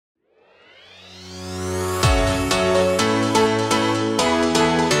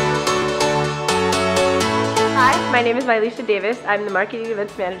my name is Mylisha Davis. I'm the Marketing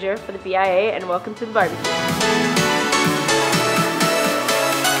Events Manager for the BIA, and welcome to the barbecue.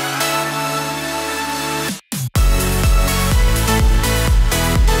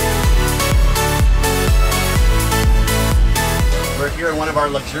 We're here in one of our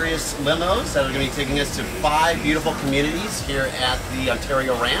luxurious limos that are going to be taking us to 5 beautiful communities here at the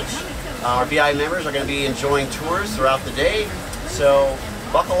Ontario Ranch. Our BI members are going to be enjoying tours throughout the day, so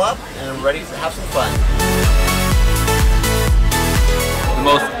buckle up and we're ready to have some fun. The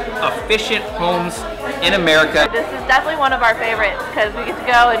most efficient homes in America. This is definitely one of our favorites because we get to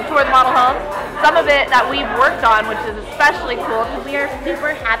go and tour the model homes. Some of it that we've worked on, which is especially cool. We are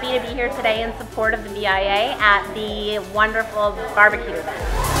super happy to be here today in support of the BIA at the wonderful barbecue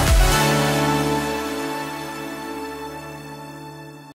event.